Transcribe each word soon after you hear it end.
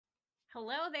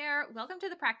Hello there. Welcome to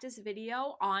the practice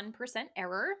video on percent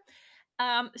error.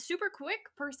 Super quick,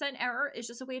 percent error is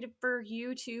just a way for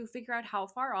you to figure out how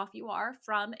far off you are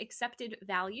from accepted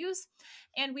values.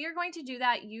 And we are going to do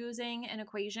that using an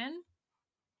equation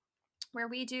where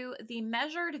we do the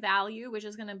measured value, which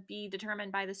is going to be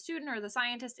determined by the student or the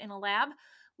scientist in a lab.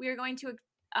 We are going to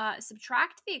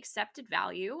subtract the accepted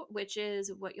value, which is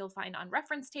what you'll find on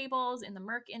reference tables, in the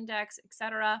Merck index,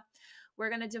 etc. We're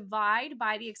going to divide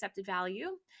by the accepted value,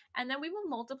 and then we will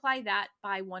multiply that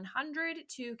by 100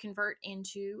 to convert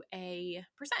into a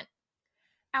percent.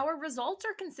 Our results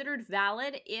are considered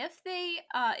valid if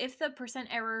the percent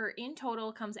error in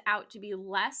total comes out to be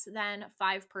less than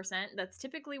 5%. That's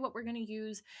typically what we're going to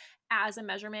use as a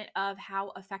measurement of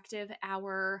how effective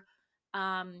our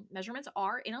measurements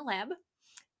are in a lab.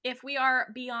 If we are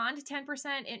beyond 10%,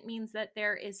 it means that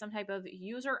there is some type of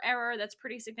user error that's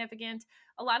pretty significant.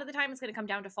 A lot of the time, it's going to come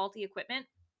down to faulty equipment.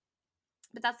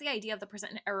 But that's the idea of the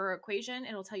percent error equation.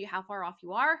 It'll tell you how far off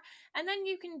you are, and then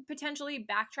you can potentially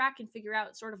backtrack and figure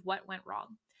out sort of what went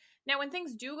wrong. Now, when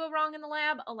things do go wrong in the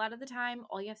lab, a lot of the time,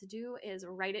 all you have to do is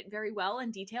write it very well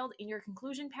and detailed in your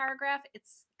conclusion paragraph.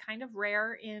 It's kind of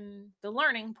rare in the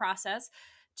learning process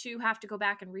to have to go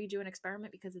back and redo an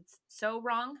experiment because it's so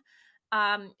wrong.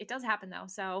 It does happen though,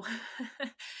 so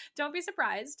don't be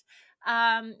surprised.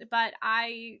 But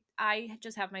I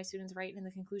just have my students write in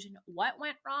the conclusion what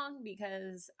went wrong,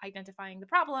 because identifying the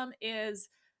problem is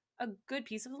a good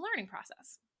piece of the learning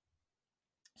process.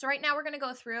 So right now we're going to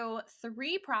go through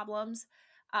 3 problems.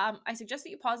 I suggest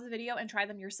that you pause the video and try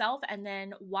them yourself, and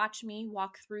then watch me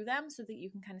walk through them so that you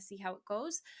can kind of see how it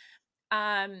goes.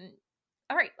 All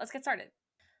right, let's get started.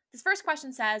 This first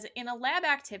question says, in a lab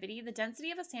activity, the density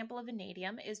of a sample of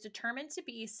vanadium is determined to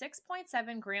be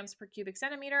 6.7 grams per cubic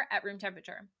centimeter at room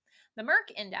temperature. The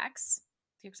Merck index,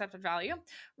 the accepted value,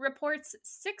 reports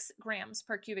 6 grams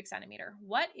per cubic centimeter.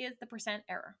 What is the percent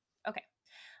error? Okay,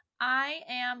 I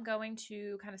am going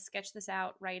to kind of sketch this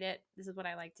out, write it. This is what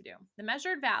I like to do. The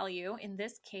measured value in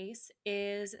this case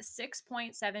is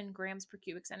 6.7 grams per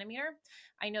cubic centimeter.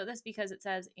 I know this because it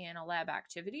says in a lab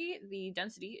activity, the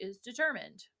density is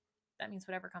determined. That means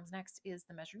whatever comes next is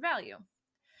the measured value.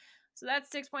 So that's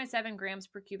 6.7 grams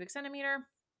per cubic centimeter.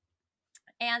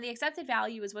 And the accepted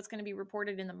value is what's going to be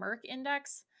reported in the Merck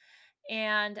index.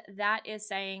 And that is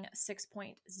saying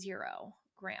 6.0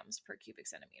 grams per cubic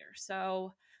centimeter.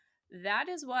 So that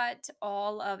is what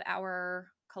all of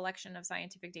our collection of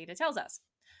scientific data tells us.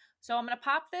 So I'm going to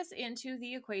pop this into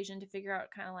the equation to figure out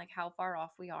kind of like how far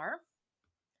off we are.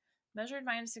 Measured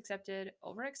minus accepted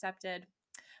over accepted.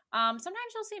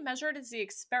 Sometimes you'll see measured as the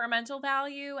experimental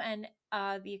value, and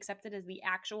the accepted as the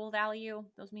actual value.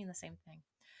 Those mean the same thing.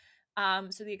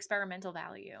 So the experimental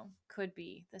value could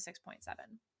be the 6.7.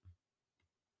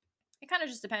 It kind of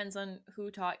just depends on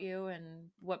who taught you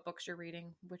and what books you're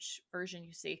reading, which version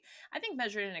you see. I think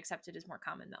measured and accepted is more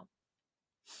common though.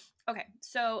 Okay,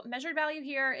 so measured value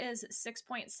here is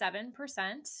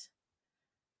 6.7%,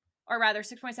 or rather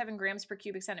 6.7 grams per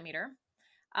cubic centimeter.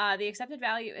 The accepted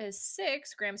value is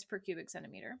 6 grams per cubic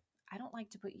centimeter. I don't like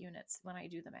to put units when I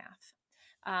do the math.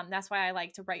 That's why I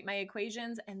like to write my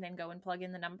equations and then go and plug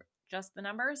in just the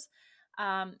numbers.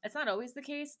 It's not always the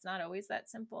case. It's not always that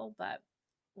simple, but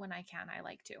when I can, I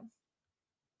like to.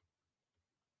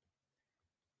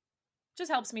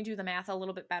 Just helps me do the math a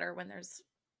little bit better when there's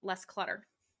less clutter.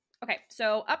 Okay,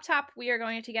 so up top, we are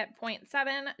going to get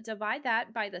 0.7, divide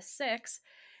that by the 6,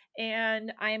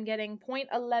 and I am getting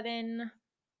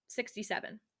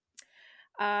 0.1167.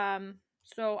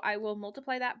 So I will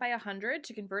multiply that by 100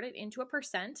 to convert it into a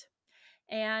percent,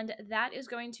 and that is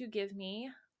going to give me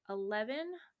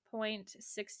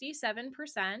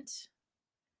 11.67%.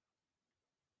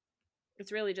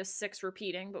 It's really just 6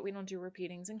 repeating, but we don't do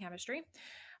repeatings in chemistry.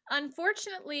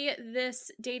 Unfortunately,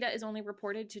 this data is only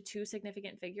reported to 2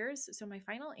 significant figures, so my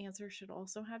final answer should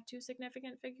also have 2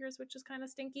 significant figures, which is kind of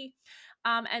stinky.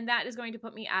 And that is going to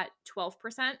put me at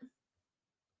 12%.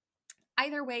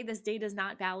 Either way, this data is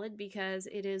not valid because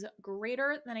it is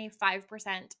greater than a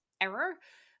 5% error,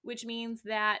 which means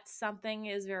that something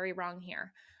is very wrong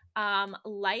here.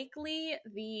 Likely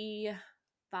the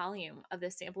volume of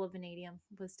this sample of vanadium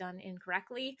was done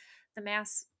incorrectly. The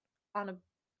mass on a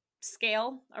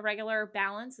scale, a regular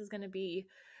balance, is going to be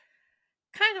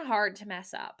kind of hard to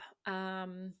mess up.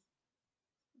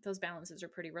 Those balances are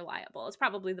pretty reliable. It's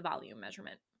probably the volume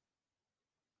measurement.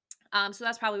 So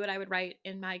that's probably what I would write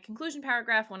in my conclusion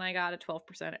paragraph when I got a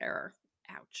 12% error.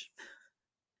 Ouch.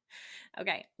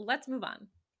 Okay, let's move on.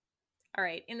 All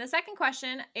right. In the second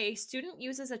question, a student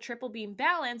uses a triple beam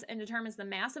balance and determines the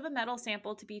mass of a metal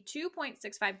sample to be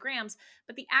 2.65 grams,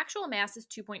 but the actual mass is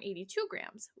 2.82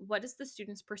 grams. What is the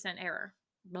student's percent error?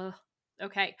 Ugh.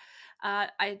 Okay.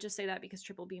 I just say that because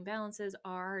triple beam balances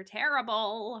are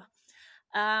terrible.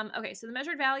 Okay, so the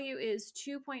measured value is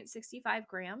 2.65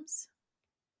 grams.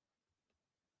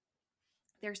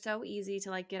 They're so easy to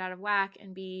like get out of whack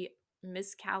and be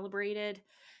miscalibrated,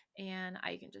 and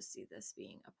I can just see this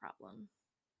being a problem.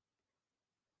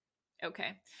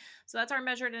 Okay, so that's our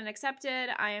measured and accepted.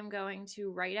 I am going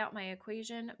to write out my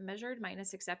equation, measured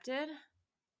minus accepted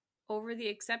over the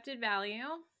accepted value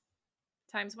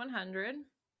times 100,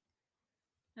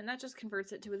 and that just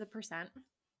converts it to the percent.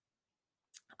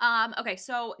 Okay,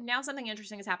 so now something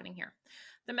interesting is happening here.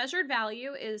 The measured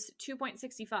value is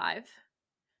 2.65,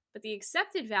 but the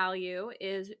accepted value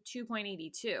is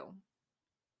 2.82.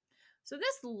 So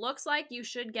this looks like you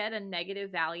should get a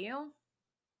negative value.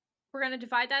 We're going to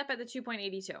divide that by the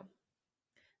 2.82.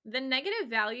 The negative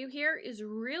value here is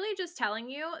really just telling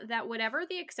you that whatever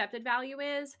the accepted value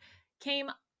is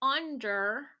came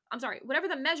under, whatever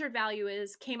the measured value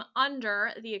is came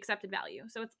under the accepted value.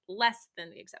 So it's less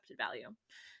than the accepted value.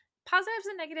 Positives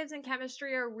and negatives in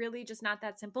chemistry are really just not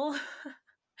that simple.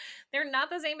 They're not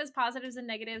the same as positives and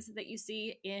negatives that you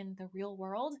see in the real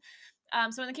world.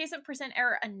 So in the case of percent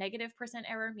error, a negative percent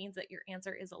error means that your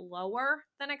answer is lower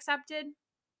than accepted.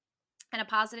 And a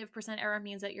positive percent error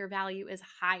means that your value is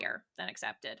higher than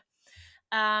accepted.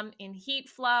 In heat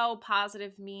flow,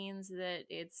 positive means that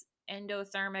it's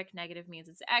endothermic, negative means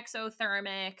it's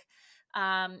exothermic.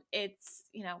 It's,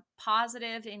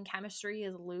 positive in chemistry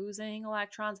is losing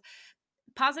electrons.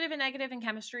 Positive and negative in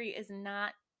chemistry is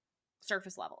not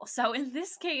surface level. So in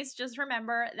this case, just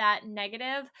remember that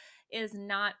negative is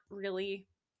not really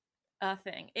a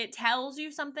thing. It tells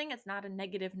you something. It's not a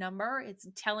negative number. It's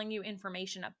telling you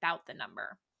information about the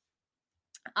number.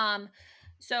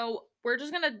 So we're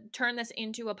just going to turn this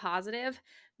into a positive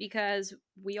because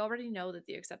we already know that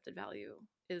the accepted value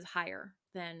is higher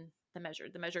than the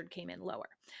measured. The measured came in lower.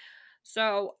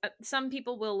 So some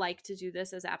people will like to do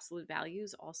this as absolute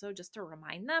values also, just to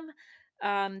remind them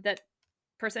that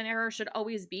percent error should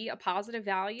always be a positive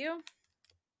value.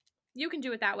 You can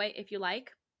do it that way if you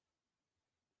like.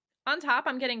 On top,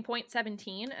 I'm getting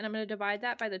 0.17, and I'm going to divide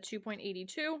that by the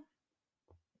 2.82.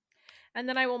 And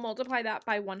then I will multiply that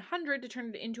by 100 to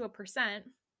turn it into a percent.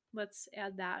 Let's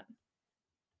add that.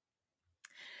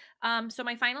 So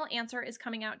my final answer is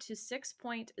coming out to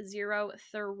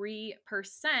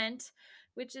 6.03%,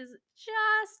 which is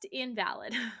just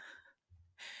invalid.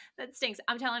 That stinks.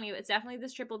 I'm telling you, it's definitely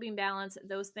this triple beam balance.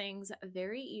 Those things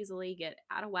very easily get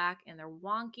out of whack and they're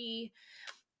wonky.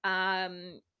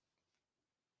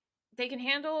 They can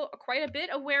handle quite a bit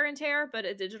of wear and tear, but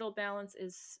a digital balance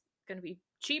is going to be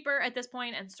cheaper at this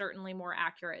point and certainly more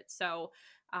accurate. So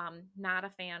not a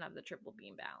fan of the triple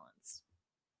beam balance.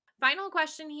 Final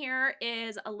question here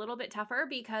is a little bit tougher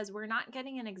because we're not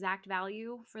getting an exact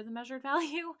value for the measured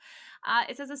value.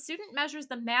 It says a student measures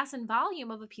the mass and volume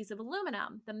of a piece of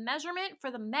aluminum. The measurement for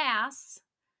the mass,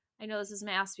 I know this is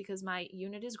mass because my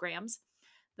unit is grams.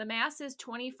 The mass is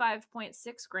 25.6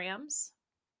 grams.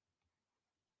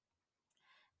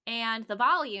 And the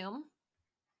volume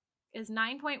is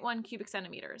 9.1 cubic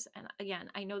centimeters. And again,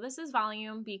 I know this is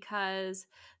volume because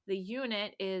the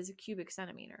unit is cubic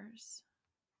centimeters.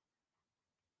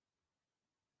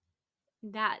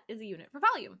 That is a unit for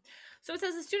volume. So it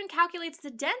says the student calculates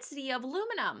the density of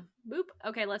aluminum. Boop.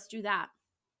 Okay, let's do that.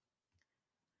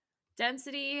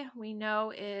 Density, we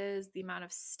know, is the amount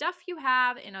of stuff you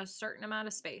have in a certain amount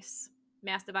of space.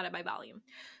 Mass divided by volume.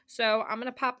 So I'm going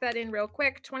to pop that in real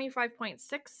quick.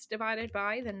 25.6 divided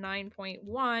by the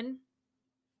 9.1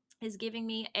 is giving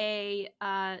me a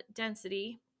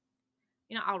density.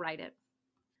 I'll write it.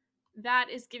 That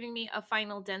is giving me a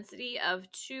final density of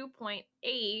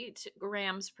 2.8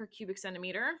 grams per cubic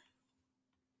centimeter.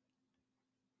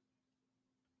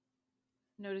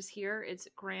 Notice here it's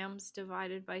grams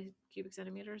divided by cubic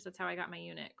centimeters. That's how I got my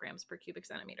unit, grams per cubic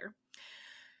centimeter.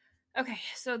 Okay,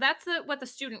 so that's what the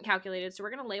student calculated. So we're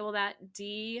going to label that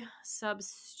D sub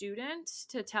student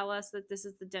to tell us that this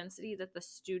is the density that the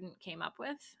student came up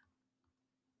with.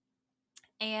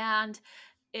 And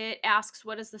it asks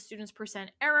what is the student's percent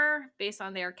error based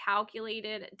on their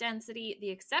calculated density. The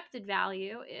accepted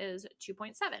value is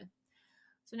 2.7.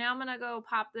 So now I'm going to go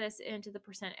pop this into the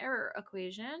percent error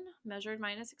equation, measured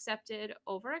minus accepted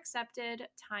over accepted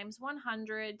times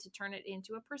 100 to turn it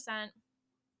into a percent.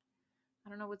 I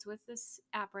don't know what's with this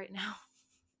app right now.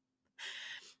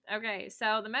 Okay,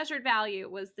 so the measured value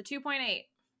was the 2.8.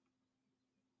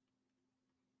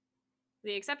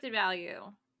 The accepted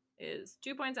value is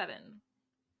 2.7.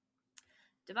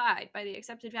 Divide by the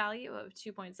accepted value of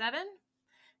 2.7,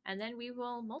 and then we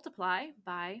will multiply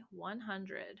by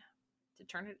 100 to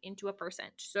turn it into a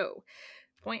percent. So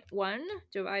 0.1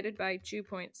 divided by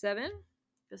 2.7,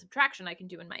 the subtraction I can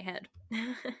do in my head.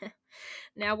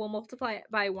 Now we'll multiply it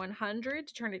by 100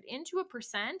 to turn it into a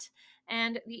percent,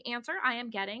 and the answer I am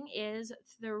getting is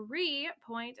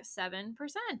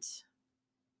 3.7%.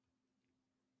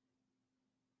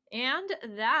 And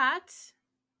that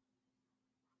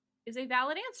is a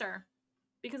valid answer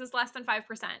because it's less than 5%,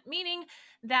 meaning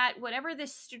that whatever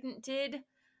this student did,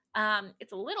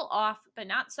 it's a little off, but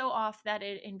not so off that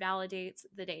it invalidates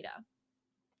the data.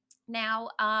 Now,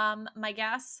 my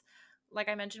guess, like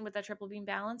I mentioned with that triple beam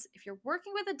balance, if you're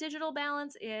working with a digital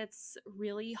balance, it's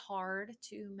really hard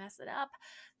to mess it up.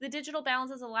 The digital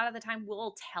balances a lot of the time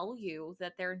will tell you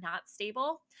that they're not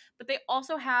stable, but they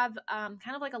also have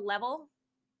kind of like a level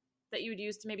that you would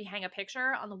use to maybe hang a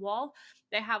picture on the wall.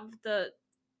 They have the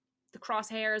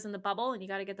crosshairs and the bubble, and you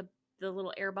got to get the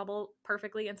little air bubble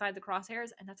perfectly inside the crosshairs,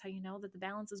 and that's how you know that the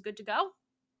balance is good to go.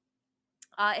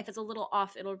 If it's a little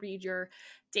off, it'll read your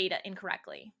data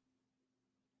incorrectly.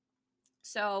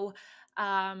 So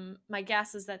my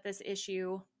guess is that this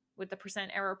issue with the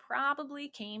percent error probably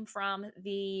came from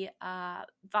the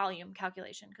volume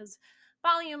calculation, because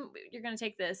volume, you're going to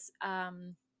take this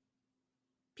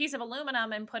piece of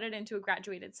aluminum and put it into a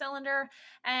graduated cylinder,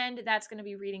 and that's going to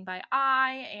be reading by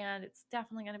eye, and it's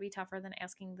definitely going to be tougher than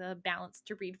asking the balance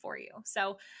to read for you.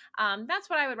 So that's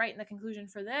what I would write in the conclusion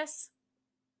for this.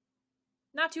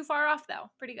 Not too far off though,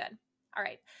 pretty good. All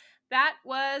right, that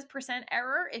was percent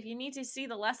error. If you need to see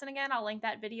the lesson again, I'll link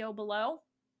that video below.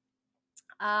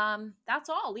 That's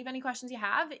all. Leave any questions you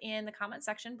have in the comment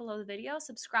section below the video.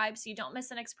 Subscribe so you don't miss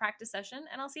the next practice session,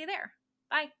 and I'll see you there.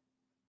 Bye.